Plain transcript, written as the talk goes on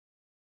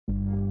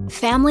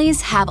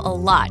Families have a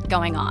lot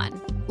going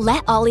on.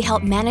 Let Ollie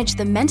help manage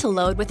the mental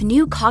load with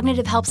new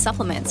cognitive help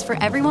supplements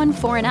for everyone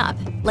 4 and up,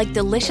 like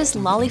delicious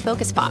Lolly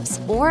Focus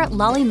Pops or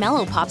Lolly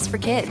Mellow Pops for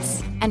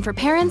kids. And for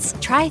parents,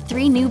 try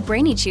 3 new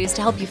Brainy Chews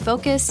to help you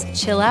focus,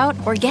 chill out,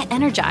 or get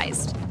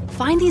energized.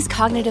 Find these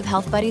cognitive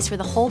health buddies for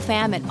the whole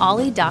fam at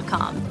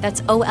ollie.com.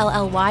 That's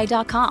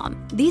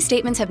OLLY.com. These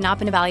statements have not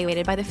been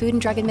evaluated by the Food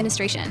and Drug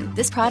Administration.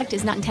 This product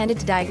is not intended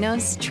to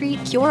diagnose,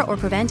 treat, cure, or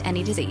prevent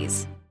any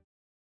disease.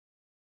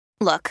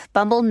 Look,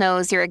 Bumble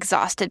knows you're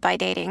exhausted by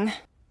dating.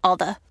 All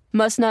the,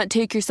 must not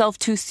take yourself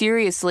too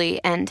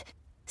seriously, and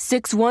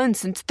 6'1"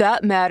 since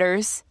that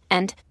matters,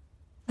 and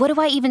what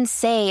do I even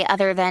say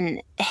other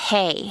than,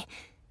 hey?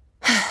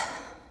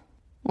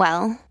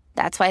 Well,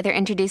 that's why they're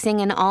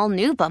introducing an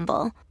all-new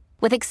Bumble,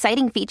 with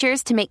exciting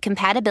features to make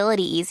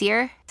compatibility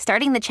easier,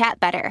 starting the chat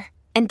better,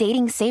 and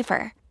dating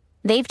safer.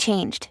 They've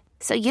changed,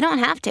 so you don't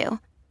have to.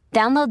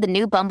 Download the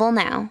new Bumble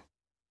now.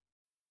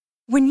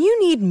 When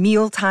you need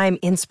mealtime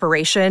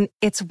inspiration,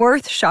 it's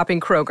worth shopping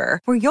Kroger,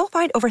 where you'll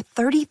find over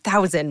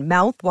 30,000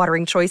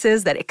 mouth-watering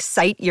choices that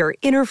excite your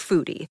inner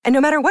foodie. And no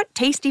matter what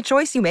tasty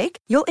choice you make,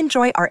 you'll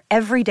enjoy our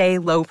everyday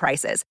low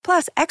prices,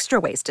 plus extra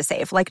ways to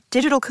save, like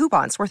digital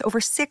coupons worth over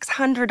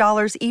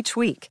 $600 each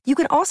week. You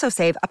can also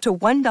save up to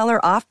 $1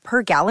 off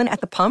per gallon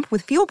at the pump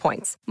with fuel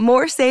points.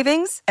 More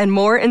savings and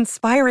more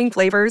inspiring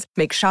flavors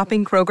make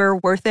shopping Kroger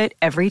worth it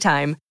every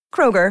time.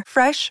 Kroger,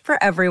 fresh for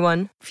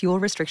everyone. Fuel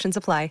restrictions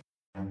apply.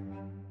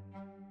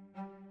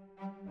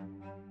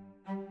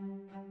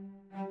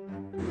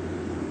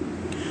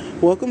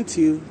 Welcome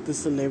to the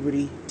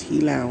Celebrity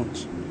Tea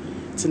Lounge.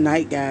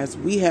 Tonight, guys,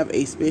 we have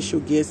a special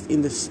guest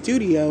in the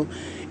studio,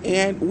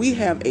 and we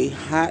have a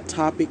hot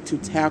topic to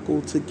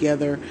tackle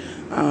together.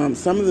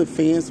 Some of the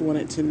fans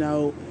wanted to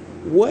know,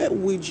 what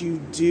would you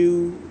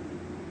do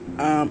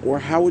or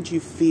how would you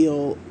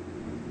feel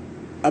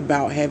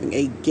about having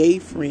a gay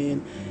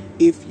friend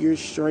if you're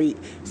straight?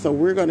 So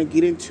we're going to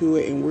get into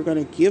it, and we're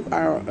going to give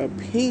our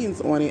opinions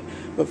on it.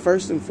 But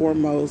first and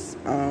foremost,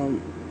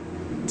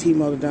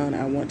 Timo LaDon,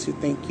 I want to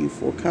thank you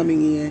for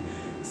coming in.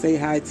 Say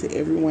hi to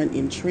everyone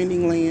in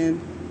Trending Land.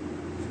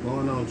 What's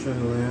going on,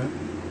 Trending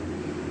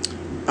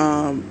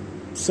Land?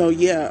 So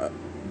yeah,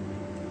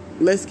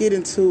 let's get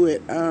into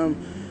it.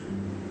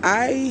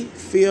 I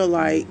feel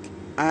like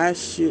I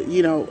should,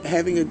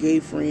 having a gay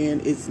friend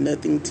is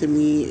nothing to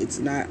me. It's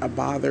not a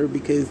bother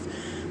because,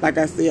 like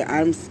I said,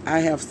 I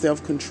have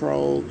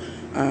self-control.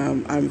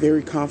 I'm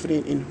very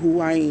confident in who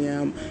I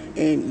am,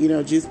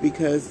 and just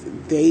because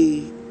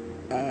they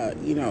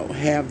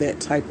have that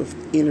type of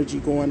energy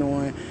going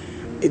on,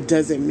 it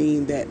doesn't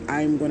mean that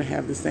I'm going to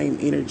have the same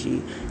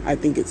energy. I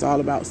think it's all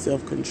about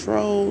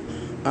self-control.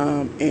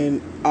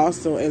 And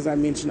also, as I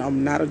mentioned,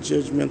 I'm not a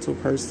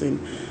judgmental person.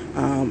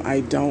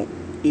 I don't,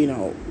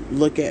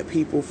 look at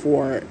people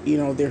for,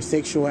 their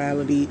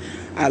sexuality.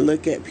 I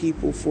look at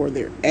people for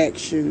their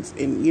actions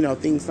and,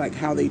 things like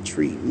how they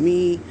treat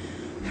me,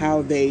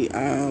 how they,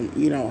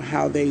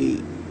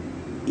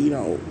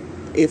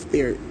 if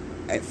they're,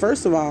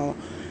 first of all,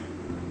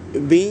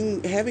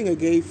 having a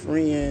gay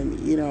friend,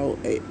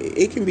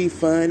 it can be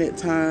fun at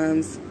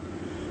times,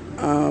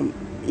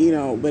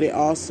 but it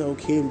also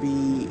can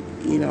be,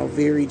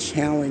 very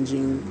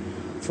challenging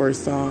for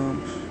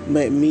some.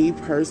 But me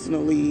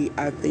personally,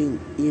 I think,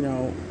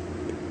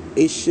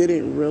 it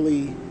shouldn't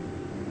really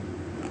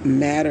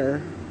matter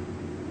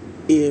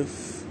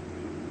if,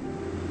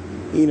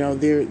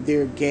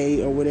 they're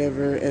gay or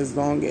whatever, as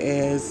long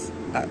as,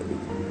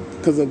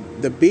 because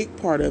of the big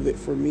part of it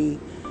for me,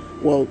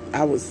 well,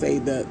 I would say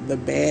the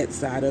bad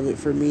side of it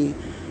for me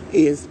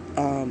is,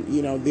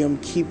 them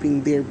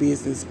keeping their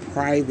business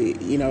private.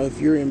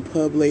 If you're in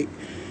public,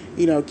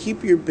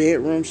 keep your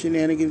bedroom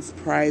shenanigans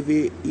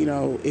private.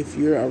 If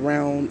you're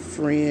around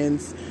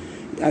friends,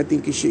 I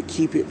think you should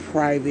keep it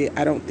private.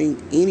 I don't think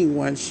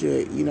anyone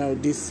should,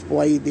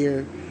 display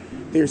their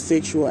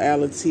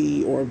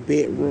sexuality or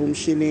bedroom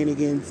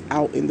shenanigans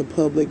out in the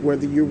public,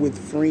 whether you're with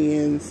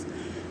friends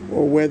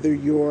or whether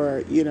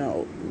you're,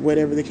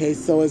 whatever the case.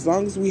 So as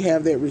long as we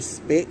have that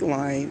respect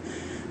line,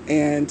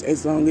 and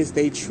as long as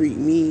they treat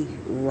me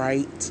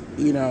right,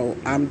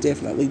 I'm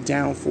definitely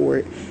down for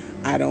it.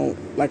 I don't,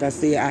 like I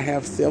said, I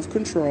have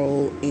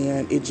self-control,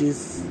 and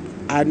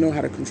I know how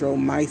to control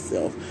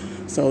myself.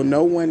 So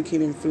no one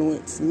can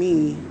influence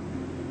me,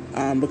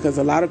 because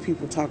a lot of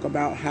people talk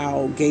about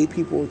how gay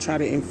people try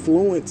to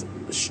influence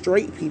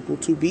straight people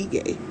to be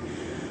gay.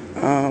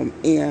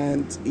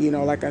 And,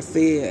 like I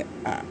said,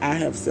 I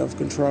have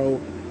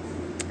self-control,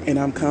 and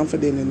I'm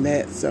confident in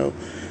that. So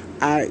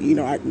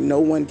no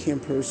one can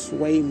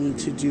persuade me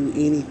to do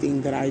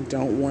anything that I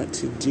don't want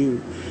to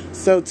do.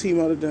 So,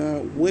 Timo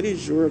LaDon, what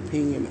is your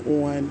opinion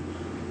on,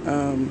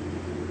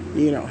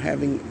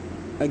 having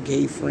a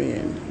gay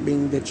friend,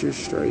 being that you're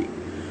straight?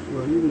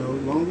 Well, as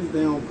long as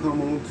they don't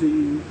come on to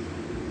you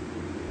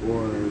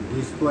or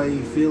display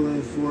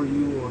feelings for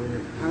you or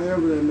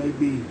however that may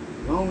be,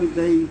 as long as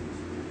they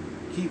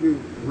keep it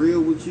real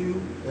with you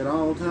at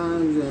all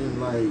times and,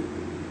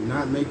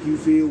 not make you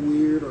feel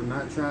weird or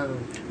not try to...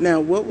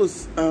 Now, what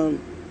was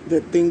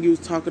the thing you was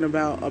talking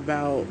about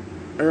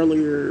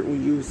earlier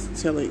when you was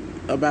telling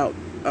about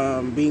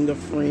being a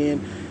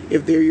friend,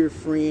 if they're your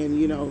friend,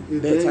 you know,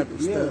 type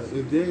of stuff.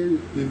 If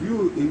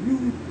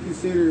you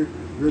consider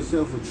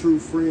yourself a true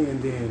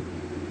friend, then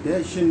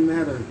that shouldn't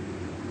matter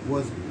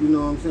what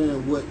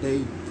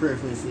they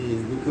preference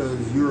is,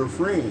 because you're a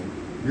friend.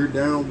 You're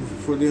down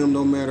for them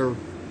no matter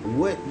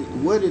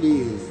what it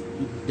is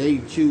they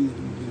choose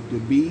to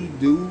be,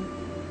 do,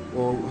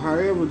 or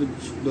however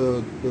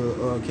the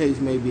case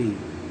may be.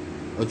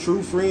 A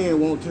true friend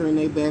won't turn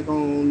their back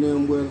on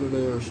them, whether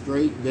they're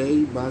straight,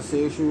 gay,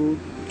 bisexual,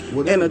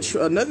 whatever. And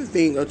another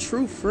thing, a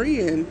true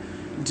friend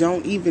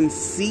don't even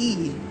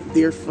see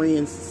their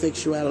friend's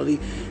sexuality.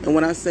 And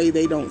when I say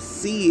they don't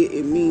see it,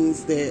 it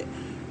means that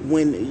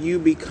when you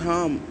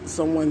become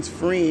someone's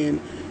friend,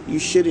 you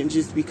shouldn't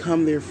just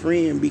become their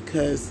friend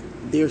because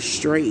they're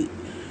straight,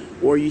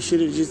 or you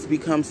shouldn't just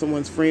become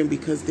someone's friend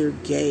because they're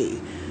gay.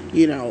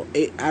 You know,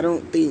 I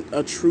don't think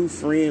a true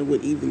friend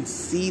would even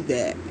see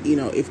that, you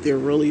know, if they're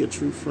really a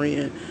true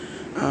friend.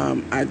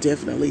 I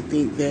definitely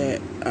think that,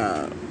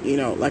 you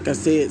know, like I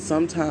said,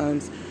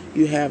 sometimes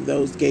you have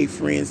those gay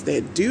friends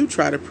that do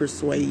try to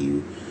persuade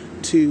you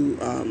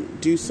to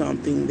do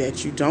something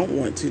that you don't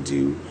want to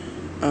do,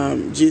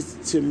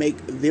 just to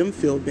make them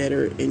feel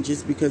better and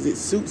just because it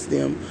suits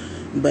them.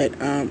 But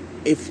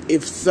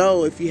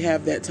if you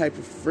have that type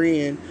of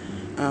friend,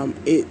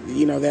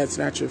 that's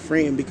not your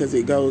friend, because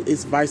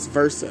it's vice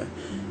versa.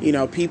 You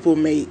know, people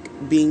make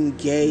being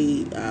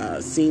gay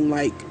seem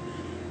like,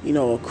 you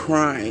know, a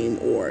crime,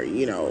 or,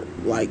 you know,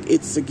 like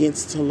it's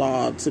against the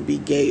law to be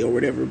gay or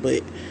whatever.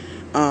 But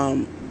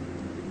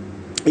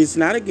it's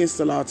not against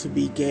the law to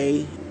be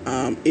gay.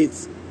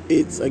 It's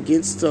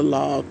against the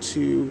law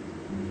to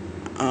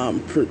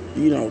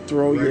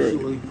throw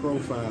racially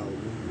profiling.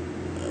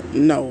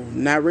 No,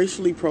 not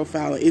racially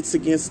profiling. It's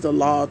against the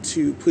law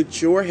to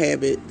put your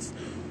habits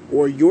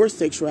or your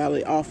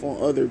sexuality off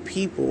on other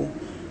people.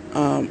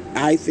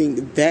 I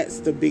think that's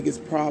the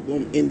biggest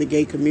problem in the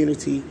gay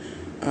community.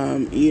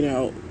 You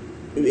know,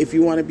 if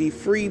you want to be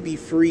free,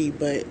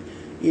 but,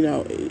 you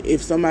know,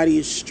 if somebody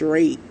is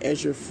straight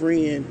as your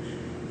friend,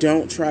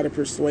 don't try to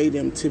persuade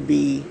them to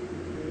be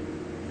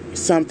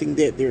something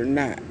that they're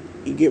not.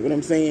 You get what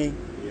I'm saying?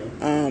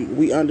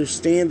 We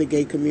understand the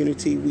gay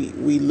community.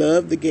 We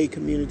love the gay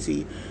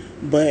community,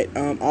 but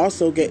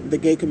also the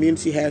gay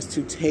community has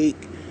to take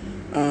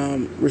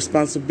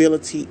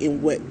responsibility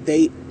in what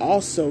they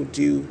also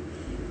do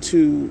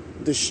to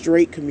the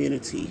straight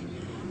community.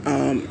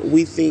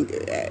 We think,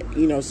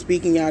 you know,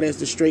 speaking out as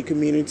the straight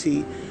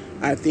community,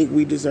 I think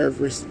we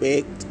deserve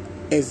respect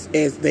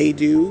as they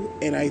do.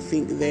 And I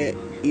think that,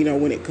 you know,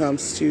 when it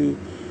comes to,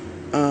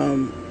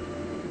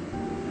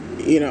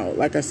 you know,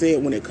 like I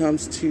said, when it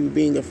comes to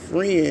being a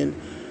friend,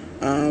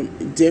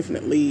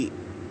 definitely,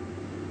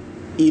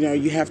 you know,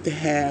 you have to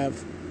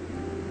have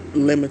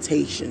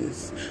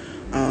limitations.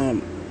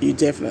 You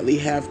definitely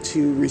have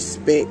to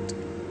respect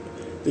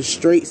the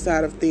straight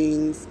side of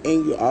things,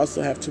 and you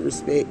also have to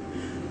respect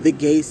the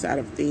gay side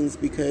of things,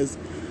 because,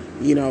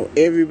 you know,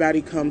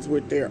 everybody comes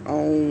with their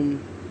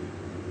own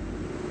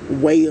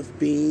way of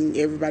being.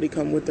 Everybody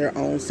comes with their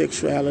own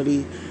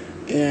sexuality.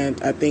 And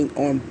I think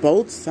on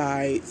both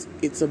sides,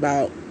 it's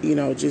about, you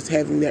know, just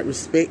having that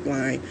respect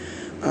line.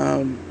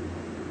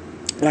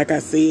 Like I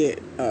said,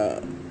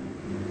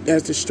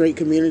 as the straight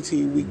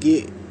community, we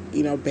get,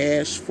 you know,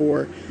 bashed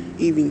for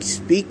even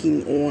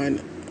speaking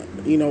on,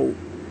 you know,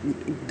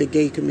 the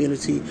gay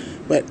community.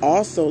 But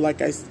also,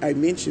 like I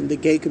mentioned, the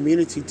gay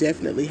community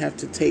definitely have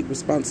to take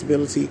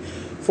responsibility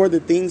for the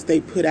things they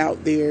put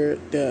out there,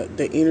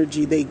 the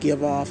energy they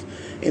give off,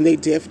 and they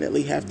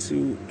definitely have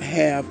to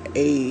have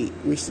a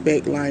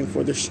respect line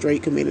for the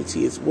straight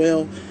community as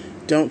well.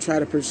 Don't try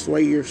to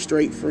persuade your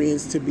straight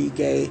friends to be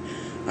gay.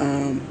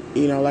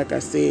 You know, like I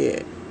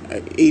said,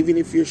 even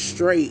if you're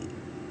straight,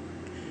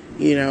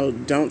 you know,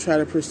 don't try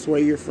to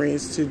persuade your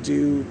friends to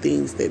do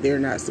things that they're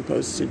not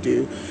supposed to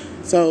do.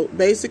 So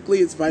basically,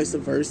 it's vice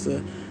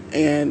versa.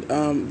 And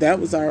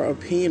that was our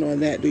opinion on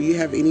that. Do you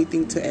have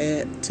anything to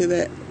add to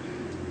that?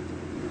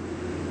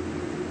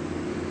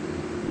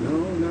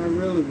 No, not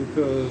really,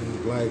 because,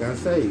 like I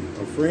say,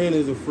 a friend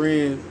is a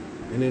friend,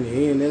 and in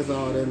the end, that's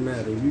all that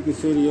matters. If you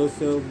consider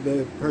yourself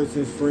that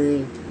person's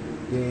friend,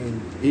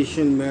 then it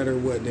shouldn't matter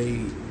what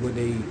they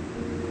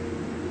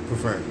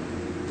prefer.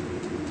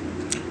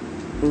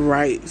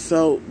 Right.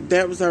 So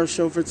that was our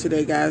show for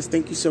today, guys.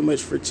 Thank you so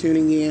much for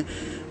tuning in.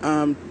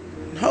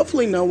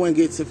 Hopefully no one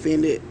gets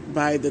offended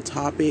by the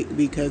topic,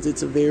 because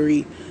it's a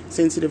very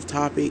sensitive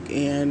topic,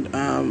 and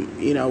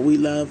you know, we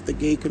love the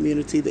gay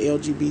community, the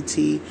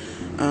LGBT.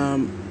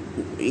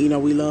 You know,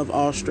 we love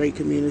all straight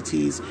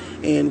communities,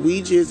 and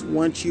we just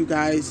want you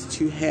guys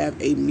to have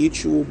a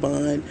mutual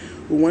bond.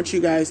 We want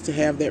you guys to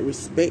have that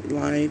respect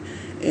line,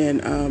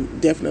 and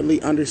definitely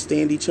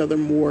understand each other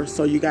more,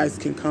 so you guys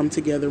can come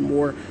together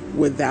more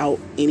without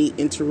any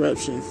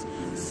interruptions.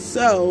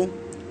 So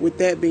with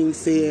that being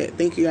said,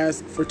 thank you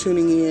guys for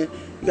tuning in.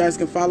 You guys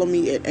can follow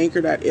me at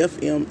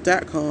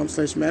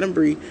anchor.fm.com/Madam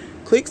Bree.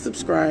 Click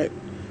subscribe.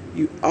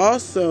 You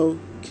also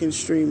can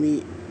stream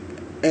me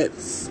at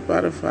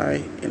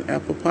Spotify and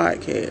Apple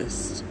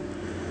Podcasts.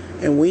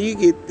 And when you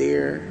get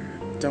there,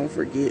 don't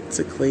forget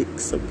to click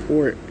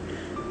support.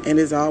 And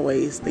as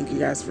always, thank you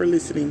guys for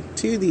listening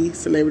to the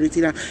Celebrity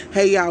Tea Time.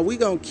 Hey, y'all, we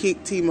gonna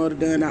kick Timo the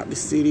Dunn out the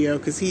studio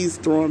because he's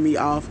throwing me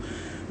off.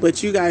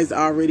 But you guys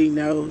already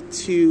know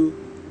to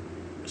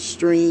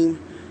stream.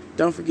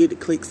 Don't forget to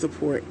click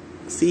support.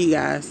 See you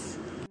guys.